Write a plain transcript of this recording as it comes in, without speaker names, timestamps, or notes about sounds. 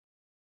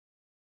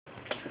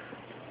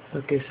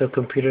Okay, so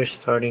computer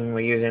starting,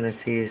 what you're gonna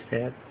see is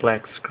that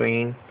black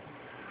screen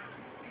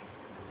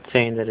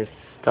saying that it's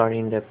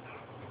starting the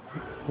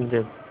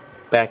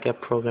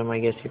backup program, I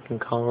guess you can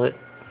call it,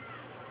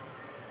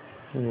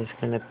 and it's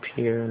gonna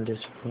appear in this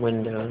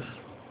Windows,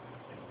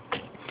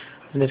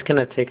 and it's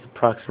gonna take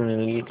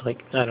approximately,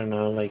 like, I don't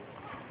know, like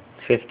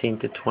 15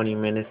 to 20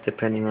 minutes,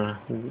 depending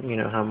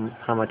on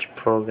how much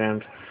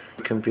programs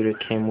the computer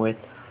came with.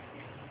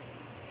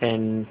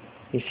 And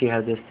you see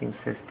how this thing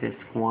says disk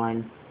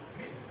 1.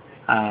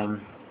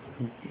 um,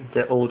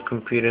 the old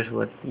computers,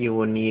 what you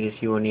will need is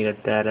you will need a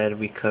data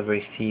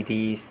recovery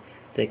CDs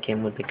that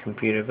came with the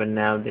computer, but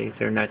nowadays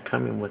they're not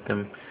coming with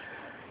them.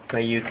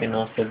 But you can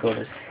also go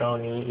to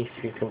Sony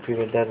if your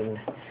computer doesn't,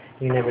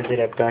 you never did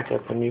a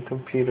backup on new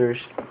computers.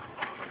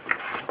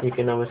 You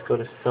can always go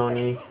to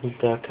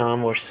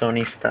Sony.com or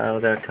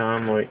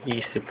SonyStyle.com or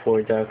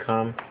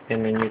eSupport.com,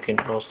 and then you can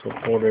also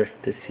order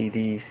the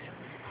CDs,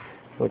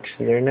 which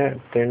they're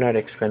not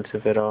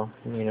expensive at all.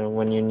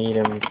 When you need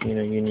them,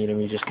 you need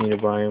them. You just need to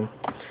buy them.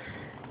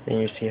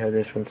 And you see how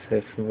this one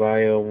says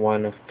Vaio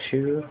 1 of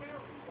 2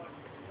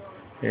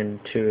 and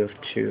 2 of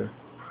 2.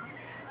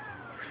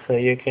 So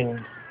you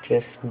can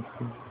just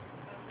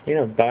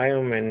buy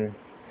them and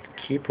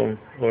keep them,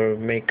 or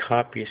make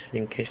copies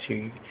in case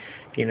you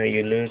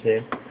lose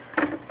it.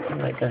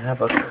 Like, I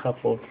have a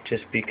couple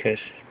just because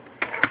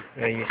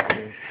I used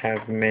to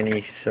have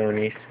many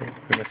Sonys.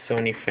 I'm a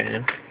Sony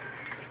fan.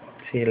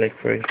 See, like,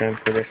 for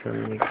example, this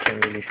one you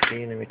can't really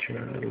see. Let me turn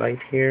on the light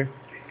here.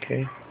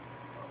 Okay.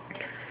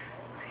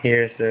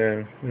 Here's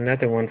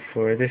another one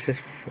for, this is,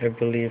 I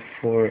believe,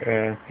 for,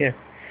 yeah,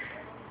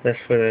 that's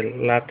for the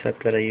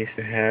laptop that I used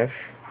to have.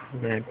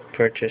 And I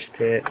purchased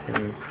it,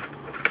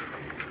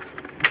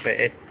 but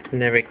it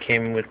never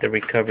came with the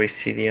recovery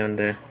CD on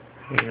the,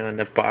 on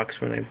the box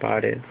when I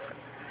bought it.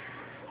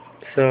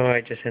 So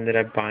I just ended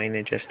up buying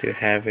it just to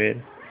have it,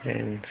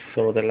 and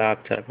sold the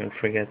laptop and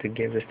forgot to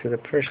give this to the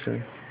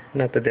person.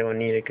 Not that they will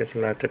need it, because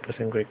the laptop was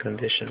in great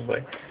condition,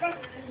 but,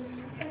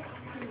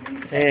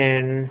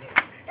 and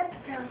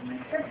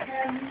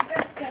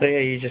so yeah,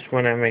 you just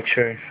want to make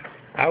sure.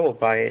 I will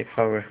buy it if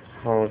I were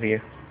all of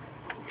you,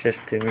 just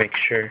to make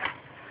sure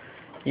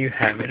you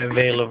have it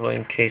available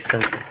in case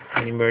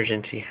an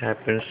emergency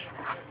happens.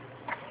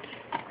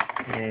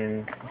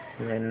 And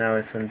right now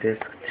it's on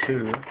disk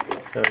 2,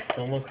 so it's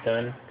almost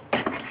done.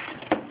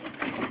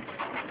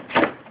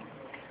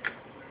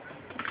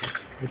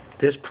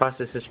 This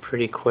process is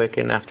pretty quick,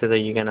 and after that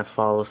you're gonna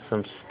follow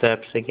some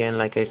steps again,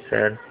 like I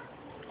said,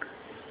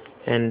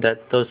 and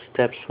those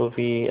steps will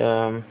be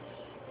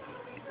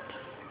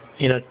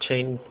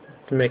change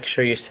to make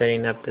sure you're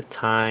setting up the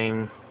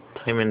time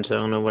and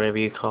zone, or whatever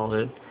you call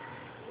it,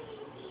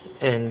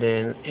 and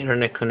then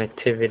internet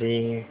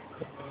connectivity,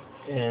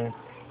 and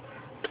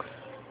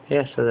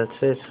yeah, so that's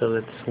it. So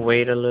let's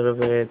wait a little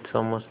bit. It's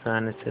almost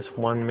done. It says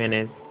 1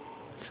 minute.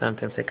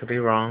 Sometimes I could be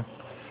wrong.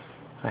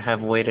 I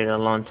have waited a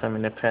long time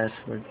in the past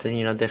with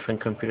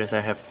different computers I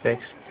have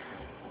fixed.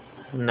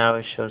 Now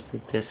it shows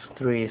that disk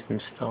 3 is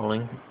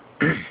installing.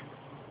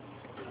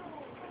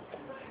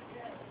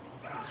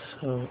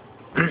 So,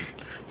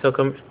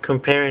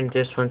 comparing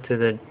this one to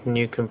the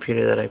new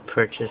computer that I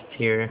purchased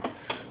here,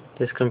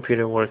 this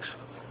computer works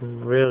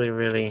really,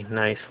 really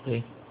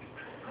nicely,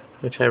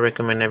 which I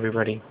recommend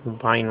everybody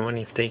buying one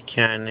if they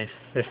can.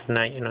 If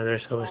not,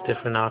 there's always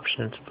different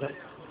options. But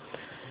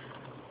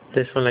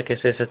this one, like I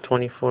said, is a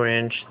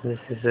 24-inch. This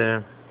is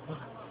a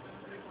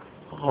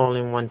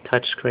all-in-one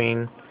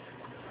touchscreen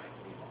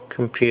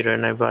computer,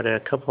 and I bought it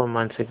a couple of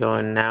months ago.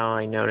 And now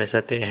I notice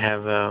that they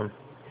have a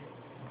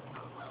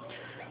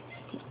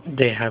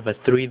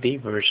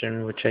 3D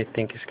version, which I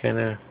think is kind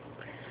of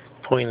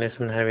pointless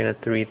in having a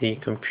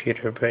 3D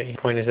computer. But the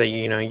point is that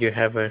you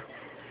have a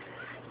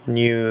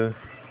new,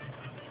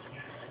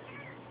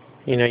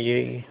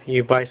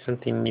 you buy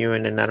something new,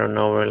 and then I don't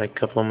know, or like a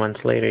couple of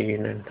months later,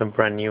 the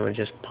brand new one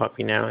just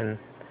popping out. And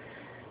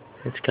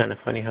it's kind of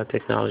funny how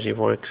technology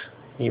works.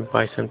 You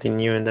buy something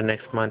new, and the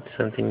next month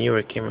something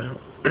newer came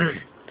out.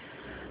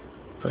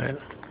 But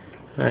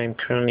I'm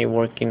currently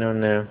working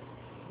on a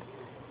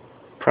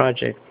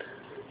project,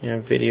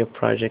 video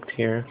project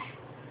here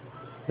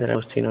that I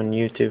was seeing on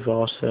YouTube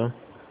also.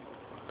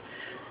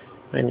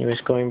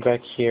 Anyways, going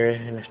back here,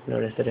 and I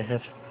noticed that it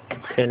has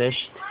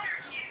finished.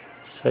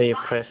 So you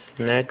press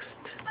next,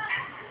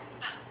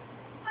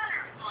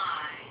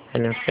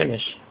 and then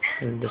finish,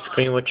 and the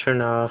screen will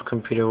turn off,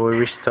 computer will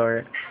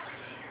restart.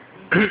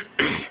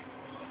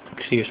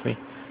 Excuse me.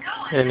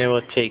 And it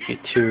will take you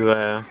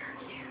to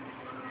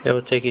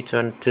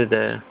to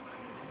the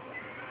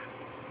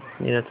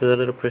to the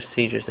little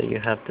procedures that you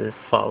have to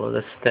follow,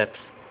 the steps.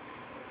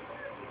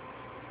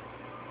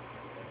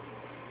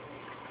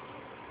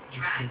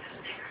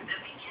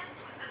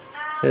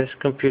 This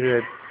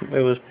computer,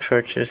 it was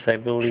purchased, I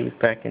believe,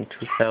 back in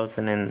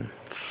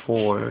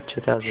 2004 or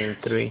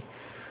 2003.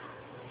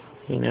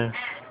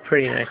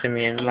 Pretty nice. I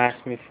mean, it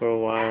lasts me for a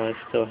while. I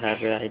still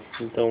have it.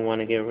 I don't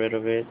want to get rid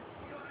of it.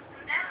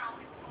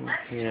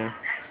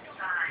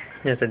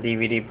 There's a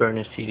DVD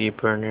burner, CD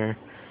burner,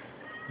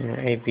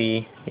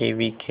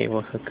 AV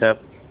cable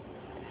hookup.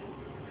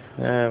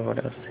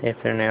 What else?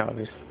 Ethernet,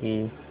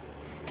 obviously.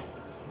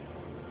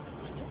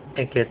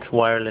 It gets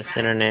wireless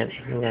internet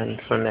run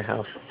from the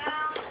house.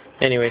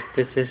 Anyways,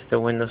 this is the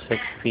Windows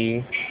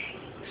XP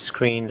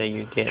screen that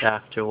you get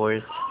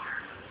afterwards.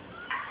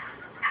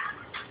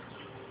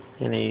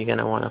 And then you're going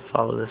to want to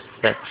follow the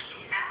steps.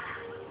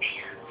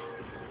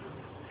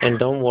 And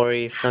don't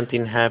worry if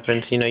something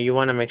happens. You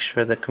want to make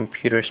sure the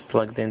computer's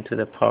plugged into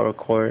the power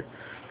cord.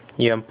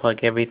 You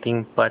unplug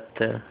everything but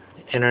the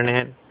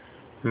internet,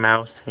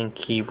 mouse, and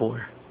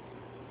keyboard.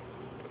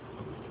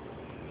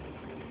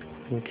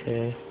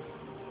 Okay.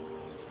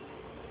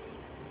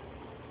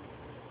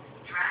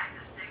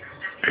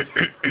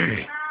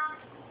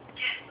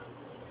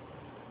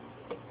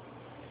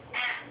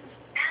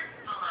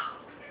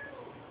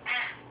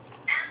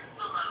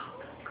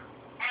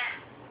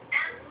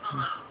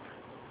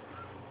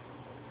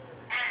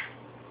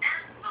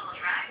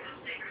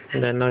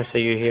 And that noise that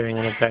you're hearing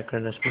in the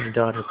background is my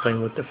daughter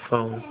playing with the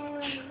phone.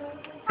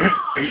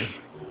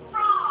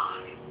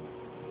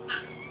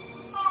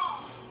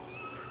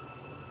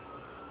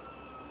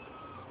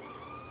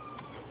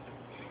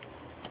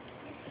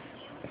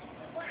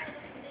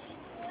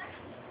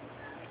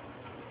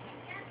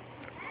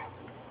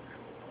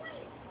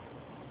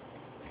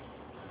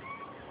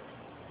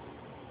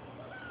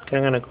 Okay,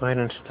 I'm going to go ahead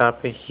and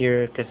stop it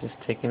here because it's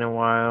taking a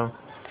while.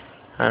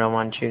 I don't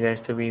want you guys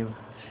to be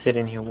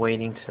sitting here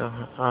waiting, so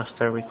I'll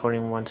start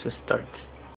recording once it starts.